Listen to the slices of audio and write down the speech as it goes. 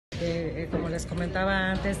como les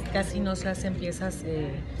comentaba antes, casi no se hacen piezas,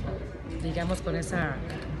 digamos, con ese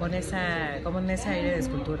aire de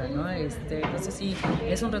escultura, ¿no? Entonces sí,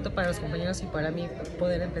 es un reto para los compañeros y para mí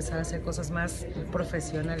poder empezar a hacer cosas más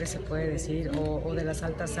profesionales, se puede decir, o de las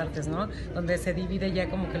altas artes, ¿no? Donde se divide ya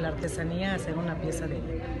como que la artesanía a hacer una pieza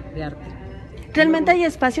de arte. ¿Realmente hay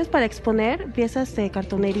espacios para exponer piezas de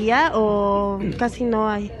cartonería o casi no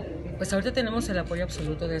hay? Pues ahorita tenemos el apoyo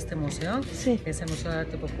absoluto de este museo, Sí. que es el Museo de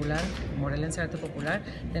Arte Popular, Morelense de Arte Popular.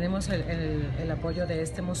 Tenemos el apoyo de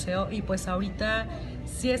este museo y pues ahorita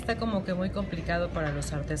sí está como que muy complicado para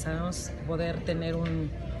los artesanos poder tener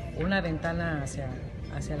una ventana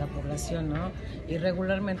hacia la población, ¿no? Y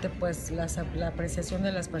regularmente pues la apreciación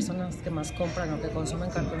de las personas que más compran o que consumen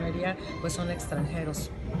cartonería pues son extranjeros.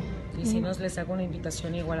 Y si no, les hago una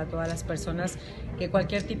invitación igual a todas las personas que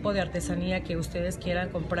cualquier tipo de artesanía que ustedes quieran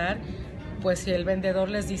comprar, pues si el vendedor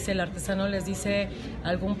les dice, el artesano les dice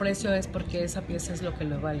algún precio, es porque esa pieza es lo que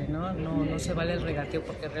lo vale, ¿no? No se vale el regateo,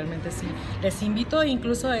 porque realmente sí. Les invito,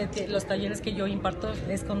 incluso los talleres que yo imparto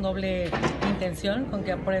es con doble intención, con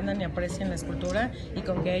que aprendan y aprecien la escultura y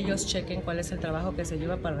con que ellos chequen cuál es el trabajo que se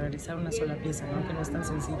lleva para realizar una sola pieza, ¿no? Que no es tan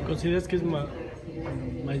sencillo. ¿Consideras que es de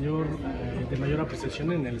mayor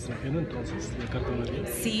apreciación en el extranjero entonces, la cartonería?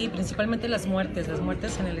 Sí, principalmente las muertes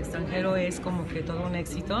en el extranjero es como que todo un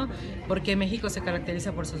éxito, porque México se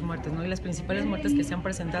caracteriza por sus muertes, ¿no? Y las principales muertes que se han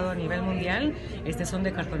presentado a nivel mundial son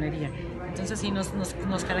de cartonería. Entonces sí,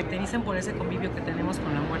 nos caracterizan por ese convivio que tenemos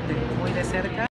con la muerte muy de cerca.